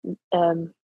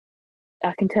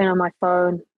 I can turn on my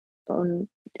phone, on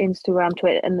Instagram,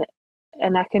 Twitter,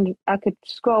 and I could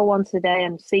scroll once a day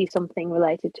and see something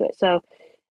related to it. So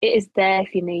it is there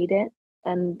if you need it.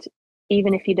 And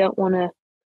even if you don't want to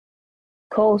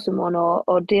call someone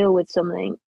or deal with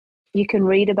something, you can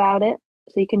read about it.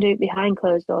 So you can do it behind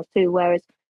closed doors too. Whereas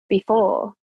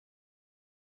before,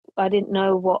 I didn't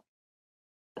know what,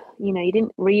 you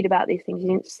didn't read about these things. You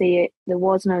didn't see it. There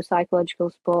was no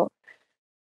psychological support.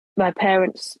 My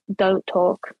parents don't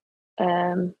talk.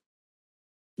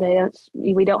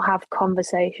 We don't have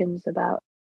conversations about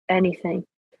anything.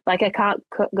 Like, I can't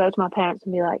go to my parents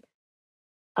and be like,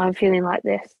 I'm feeling like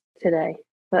this today.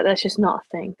 But that's just not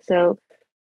a thing. So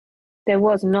there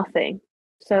was nothing.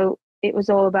 So it was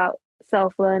all about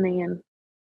self-learning and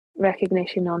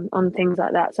recognition on things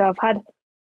like that. So I've had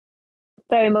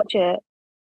very much a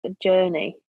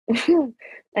journey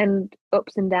and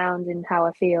ups and downs in how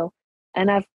I feel. And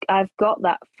I've got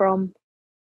that from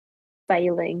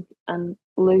failing and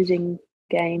losing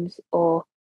games, or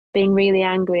being really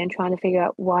angry and trying to figure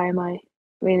out, why am I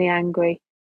really angry?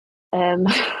 I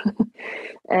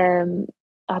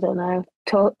don't know.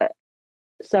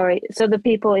 Sorry. So the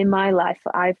people in my life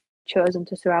I've chosen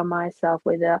to surround myself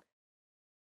with are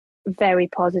very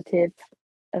positive,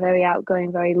 very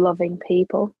outgoing, very loving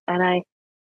people, and I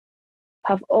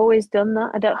have always done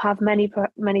that. I don't have many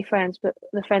friends, but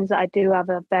the friends that I do have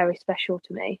are very special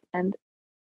to me, and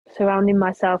surrounding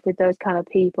myself with those kind of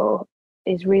people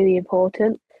is really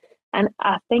important. And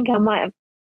I think I might have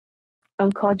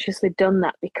unconsciously done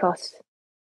that because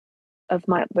of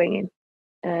my upbringing,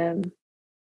 either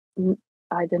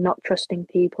not trusting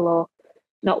people or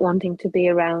not wanting to be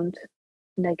around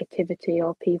negativity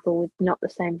or people with not the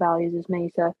same values as me.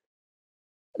 So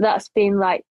that's been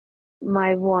like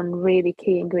my one really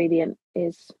key ingredient,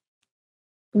 is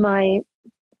my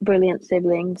brilliant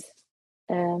siblings,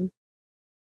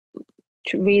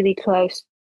 really close,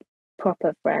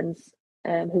 proper friends,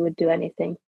 who would do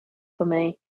anything for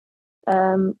me.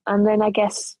 And then I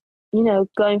guess,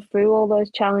 going through all those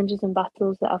challenges and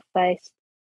battles that I've faced,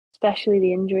 especially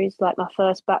the injuries, like my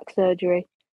first back surgery,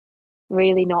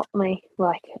 really knocked me.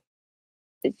 Like,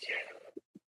 it's,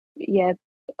 yeah,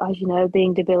 as you know,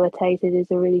 being debilitated is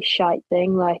a really shite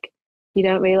thing. Like, you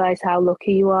don't realise how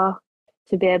lucky you are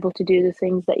to be able to do the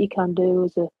things that you can do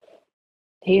as a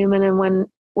human. And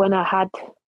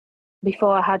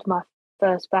before I had my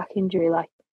first back injury, like,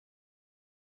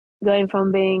 going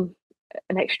from being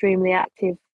an extremely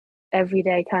active,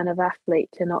 everyday kind of athlete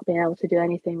to not being able to do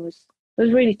anything was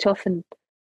really tough, and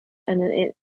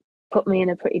it put me in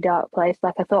a pretty dark place.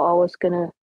 Like, I thought I was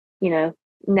gonna,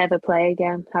 never play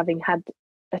again, having had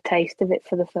a taste of it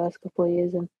for the first couple of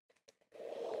years. And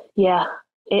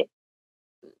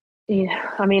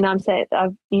I mean, I'm saying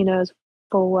I've as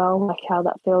full well like how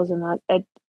that feels, and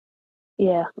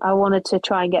I wanted to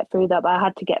try and get through that, but I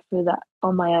had to get through that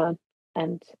on my own,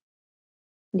 and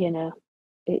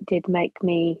it did make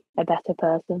me a better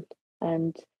person.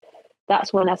 And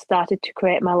that's when I started to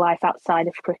create my life outside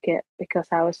of cricket, because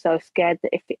I was so scared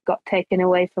that if it got taken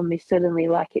away from me suddenly,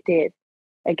 like it did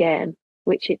again,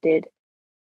 which it did,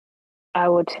 I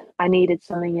needed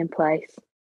something in place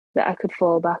that I could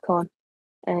fall back on.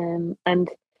 And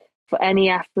for any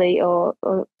athlete or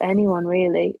anyone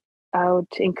really, I would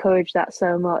encourage that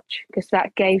so much, because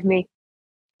that gave me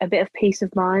a bit of peace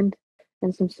of mind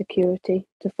and some security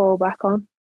to fall back on.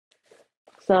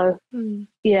 So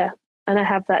yeah, and I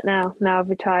have that now. Now I've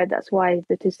retired. That's why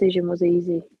the decision was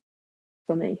easy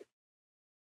for me.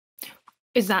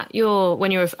 Is that are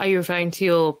you referring to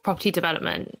your property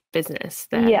development business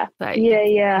there? Yeah.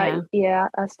 Yeah.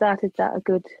 I started that a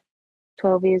good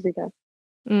 12 years ago.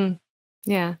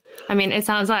 Yeah. I mean, it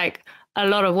sounds like a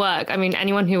lot of work. I mean,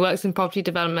 anyone who works in property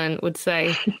development would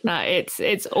say that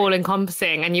it's all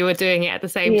encompassing, and you were doing it at the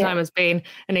same time as being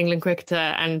an England cricketer,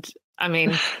 and I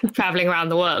mean, traveling around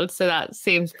the world. So that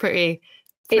seems pretty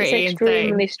it's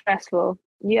extremely insane. Stressful.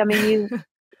 You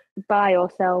buy or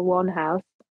sell one house.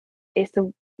 It's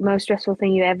the most stressful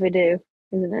thing you ever do,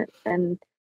 isn't it? And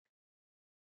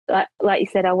like you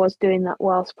said, I was doing that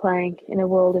whilst playing in a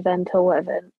world event or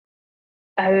whatever.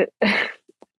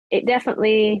 It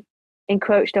definitely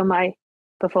encroached on my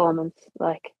performance.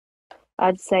 Like,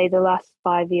 I'd say the last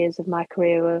 5 years of my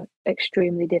career were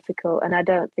extremely difficult, and I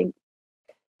don't think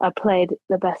I played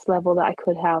the best level that I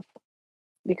could have,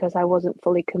 because I wasn't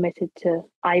fully committed to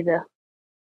either.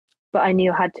 But I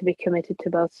knew I had to be committed to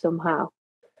both somehow.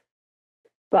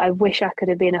 But I wish I could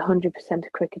have been 100% a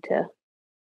cricketer.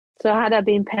 So had I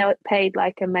been paid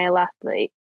like a male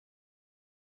athlete,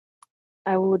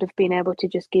 I would have been able to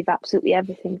just give absolutely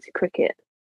everything to cricket.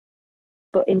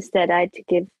 But instead I had to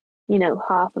give,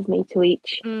 half of me to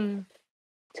each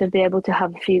to be able to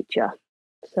have a future.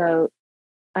 So,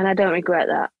 and I don't regret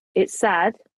that. It's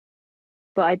sad,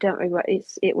 but I don't regret it.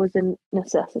 It was a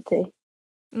necessity.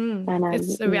 And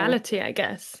it's a reality, I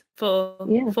guess, for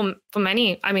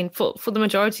many. I mean, for the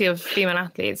majority of female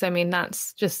athletes, I mean,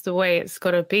 that's just the way it's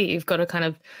got to be. You've got to kind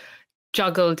of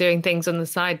juggle doing things on the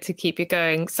side to keep you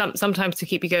going, sometimes to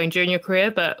keep you going during your career,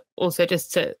 but also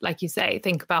just to, like you say,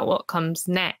 think about what comes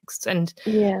next. And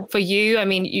for you, I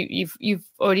mean, you've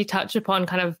already touched upon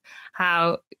kind of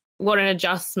what an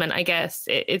adjustment, I guess,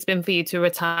 it's been for you to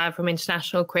retire from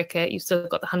international cricket. You've still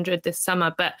got the 100 this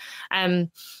summer, but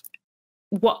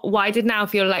why did now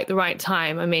feel like the right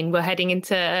time? I mean, we're heading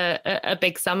into a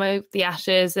big summer, the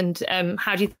Ashes, and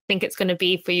how do you think it's going to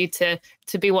be for you to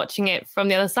be watching it from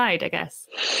the other side, I guess?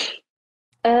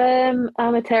 I'm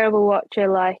a terrible watcher.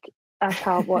 Like, I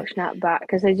can't watch Nat back,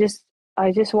 because I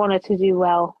just wanted to do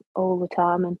well all the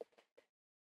time, and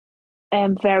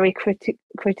I'm very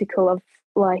critical of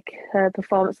like her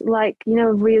performance. Like,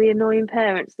 really annoying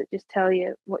parents that just tell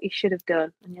you what you should have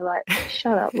done, and you're like,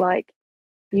 shut up, like,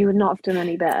 you would not have done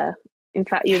any better. In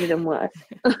fact, you would have done worse.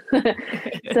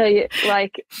 So,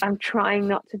 I'm trying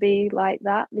not to be like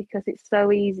that, because it's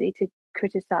so easy to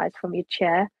criticize from your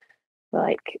chair.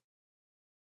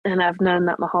 And I've known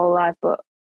that my whole life. But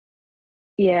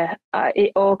yeah,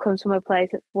 it all comes from a place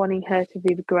of wanting her to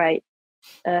be great.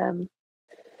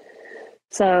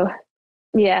 So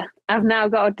yeah, I've now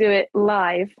got to do it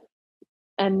live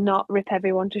and not rip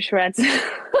everyone to shreds.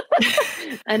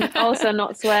 And also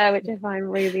not swear, which I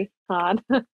find really hard.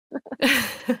 I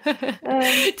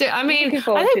mean,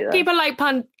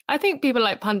 I think people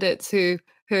like pundits who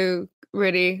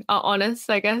really are honest.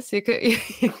 I guess you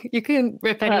can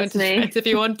rip anyone to shreds if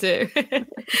you want to.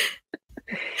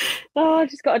 I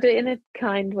just got to do it in a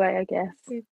kind way, I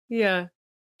guess. Yeah.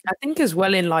 I think as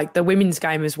well in like the women's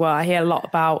game as well, I hear a lot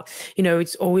about,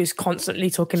 it's always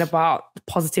constantly talking about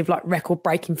positive like record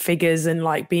breaking figures, and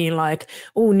like being like,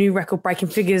 oh, new record breaking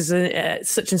figures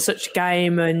such and such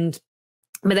game. And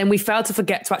But then we fail to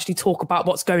forget to actually talk about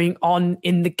what's going on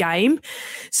in the game.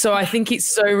 So I think it's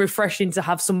so refreshing to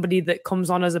have somebody that comes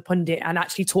on as a pundit and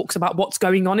actually talks about what's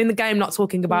going on in the game, not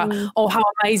talking about, oh, how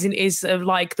amazing it is of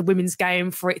like the women's game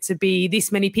for it to be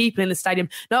this many people in the stadium.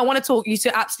 No, I want to talk you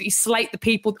to absolutely slate the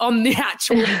people on the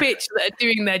actual pitch that are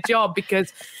doing their job,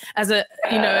 because as a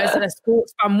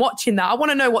sports fan watching that, I want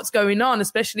to know what's going on,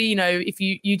 especially, you know, if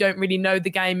you don't really know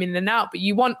the game in and out, but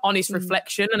you want honest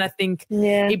reflection. And I think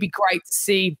it'd be great to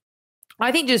see.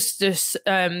 I think just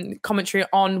commentary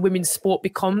on women's sport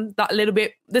become that little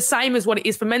bit the same as what it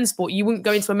is for men's sport. You wouldn't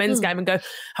go into a men's game and go,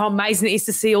 how amazing it is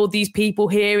to see all these people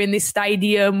here in this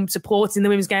stadium supporting the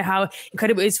women's game, how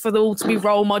incredible it is for them all to be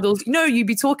role models. No, you'd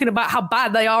be talking about how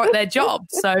bad they are at their job.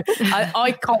 So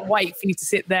I can't wait for you to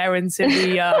sit there and to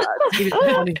be give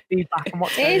honest feedback on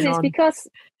what's going on. It's because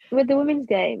with the women's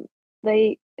game,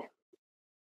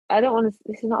 I don't want to,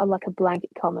 this is not like a blanket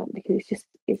comment because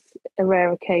it's a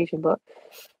rare occasion, but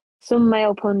some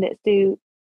male pundits do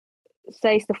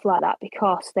say stuff like that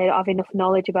because they don't have enough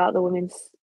knowledge about the women's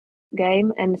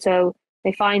game. And so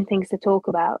they find things to talk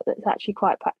about that's actually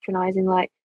quite patronising,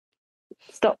 like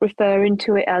stop referring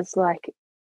to it as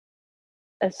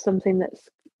something that's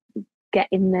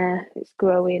getting there, it's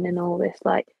growing and all this.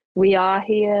 Like, we are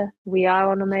here, we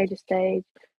are on a major stage,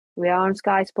 we are on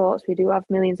Sky Sports, we do have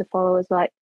millions of followers,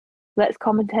 like, let's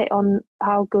commentate on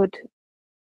how good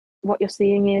what you're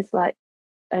seeing is, like,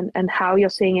 and how you're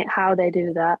seeing it, how they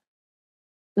do that.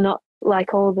 Not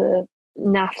like all the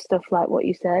naff stuff like what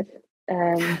you said.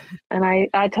 And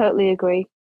I totally agree.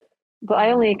 But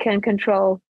I only can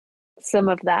control some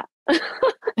of that.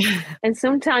 And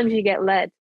sometimes you get led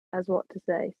as what to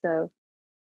say. So,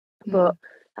 but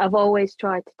I've always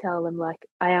tried to tell them, like,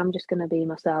 I am just going to be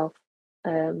myself.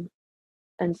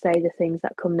 And say the things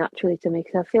that come naturally to me,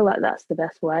 because I feel like that's the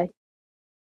best way.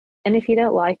 And if you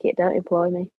don't like it, don't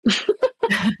employ me.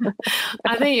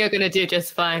 I think you're going to do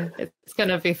just fine. It's going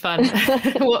to be fun.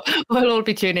 We'll all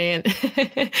be tuning in.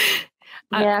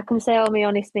 Yeah, I can say all my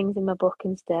honest things in my book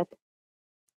instead.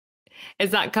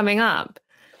 Is that coming up?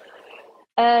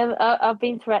 I've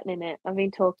been threatening it. I've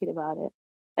been talking about it.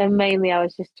 And mainly I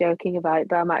was just joking about it,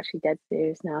 but I'm actually dead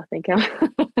serious now.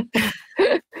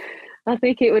 I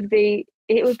think it would be,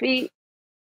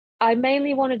 I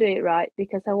mainly want to do it right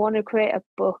because I want to create a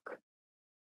book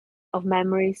of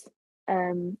memories.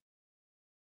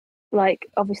 Like,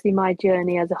 obviously my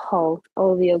journey as a whole,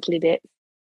 all the ugly bits.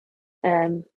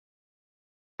 And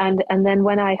then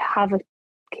when I have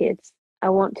kids, I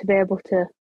want to be able to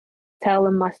tell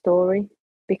them my story,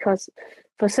 because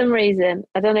for some reason,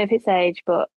 I don't know if it's age,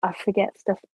 but I forget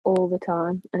stuff all the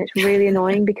time. And it's really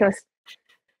annoying because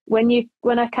when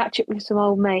I catch up with some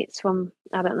old mates from,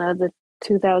 I don't know, the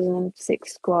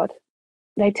 2006 squad,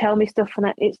 they tell me stuff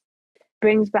and it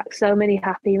brings back so many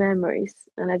happy memories,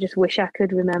 and I just wish I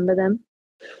could remember them.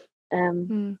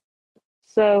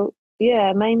 So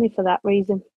yeah, mainly for that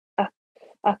reason.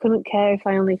 I couldn't care if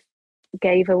I only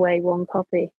gave away one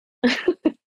copy.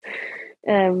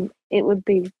 It would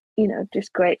be,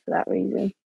 just great for that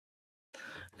reason. I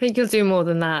think you'll do more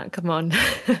than that. Come on.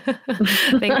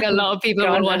 I think a lot of people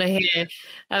will want to hear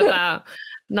about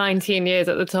 19 years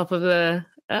at the top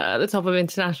of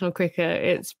international cricket.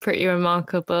 It's pretty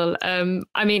remarkable.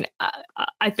 I mean,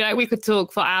 I feel like we could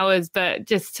talk for hours, but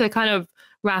just to kind of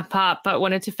wrap up, I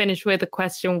wanted to finish with a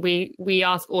question we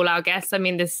ask all our guests. I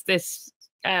mean, this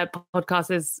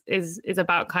podcast is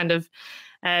about kind of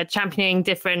championing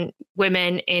different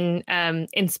women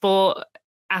in sport,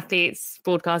 athletes,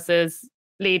 broadcasters,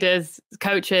 leaders,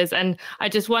 coaches, and I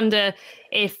just wonder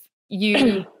if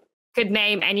you could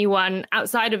name anyone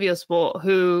outside of your sport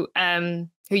who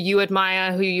you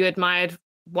admire, who you admired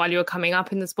while you were coming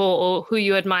up in the sport, or who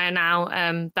you admire now,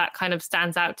 that kind of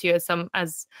stands out to you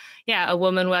as a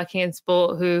woman working in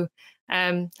sport who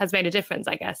has made a difference,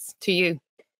 I guess, to you.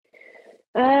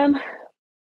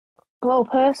 Well,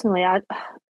 personally,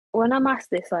 when I'm asked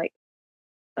this, like,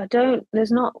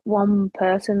 there's not one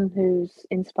person who's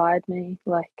inspired me.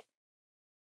 Like,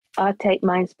 I take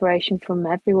my inspiration from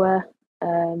everywhere,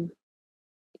 and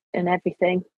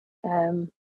everything.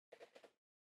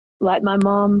 Like my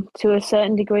mom, to a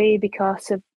certain degree,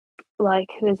 because of, like,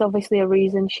 there's obviously a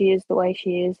reason she is the way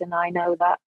she is, and I know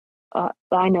that.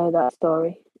 I know that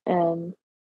story. So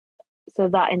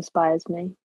that inspires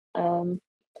me. All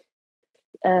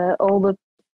the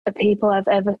people I've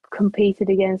ever competed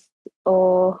against,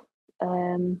 or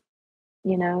been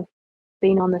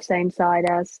on the same side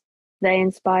as, they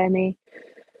inspire me.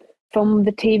 From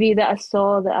the TV that I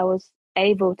saw, that I was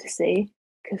able to see,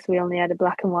 because we only had a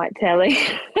black and white telly,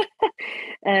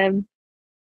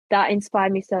 that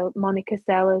inspired me. So Monica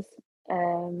Seles,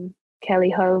 Kelly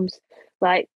Holmes,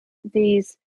 like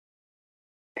these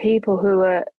people who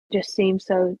are just seem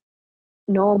so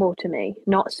normal to me,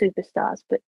 not superstars,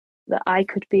 but that I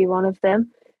could be one of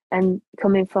them. And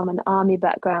coming from an army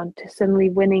background to suddenly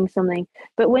winning something,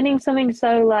 but winning something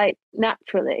so like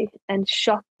naturally, and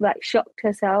shocked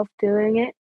herself doing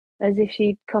it as if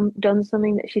she'd done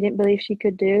something that she didn't believe she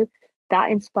could do.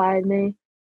 That inspired me.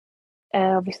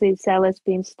 Obviously, Sellers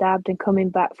being stabbed and coming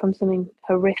back from something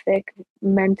horrific,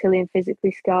 mentally and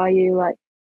physically scar you. Like,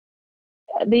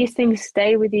 these things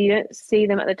stay with you. You don't see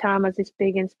them at the time as this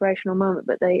big inspirational moment,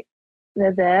 but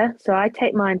they're there. So I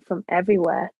take mine from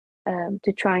everywhere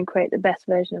to try and create the best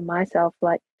version of myself.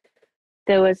 Like,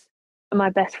 there was my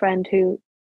best friend who,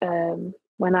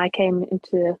 when I came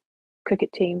into the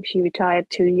cricket team, she retired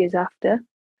 2 years after,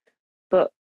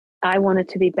 but I wanted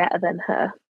to be better than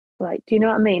her. Like, do you know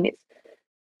what I mean? It's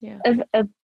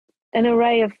an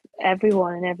array of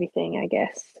everyone and everything, I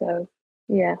guess. So,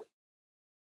 yeah.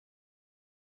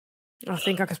 I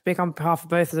think I can speak on behalf of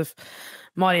both of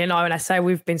Molly and I when I say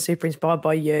we've been super inspired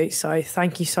by you. So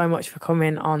thank you so much for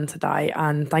coming on today,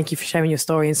 and thank you for sharing your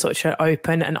story in such an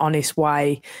open and honest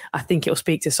way. I think it will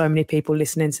speak to so many people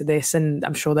listening to this, and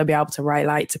I'm sure they'll be able to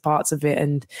relate to parts of it.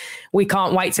 And we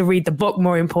can't wait to read the book,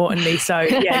 more importantly. So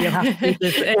yeah, you'll have to keep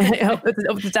us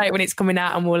up to date when it's coming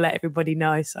out, and we'll let everybody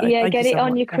know. So yeah, get it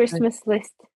on your Christmas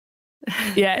list.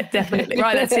 Yeah, definitely.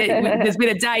 Right, that's it. There's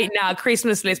been a date now,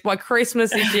 Christmas list. By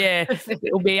Christmas this year,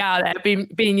 it'll be out there,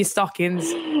 be in your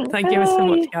stockings. Thank you so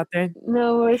much, Katherine.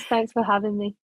 No worries. Thanks for having me.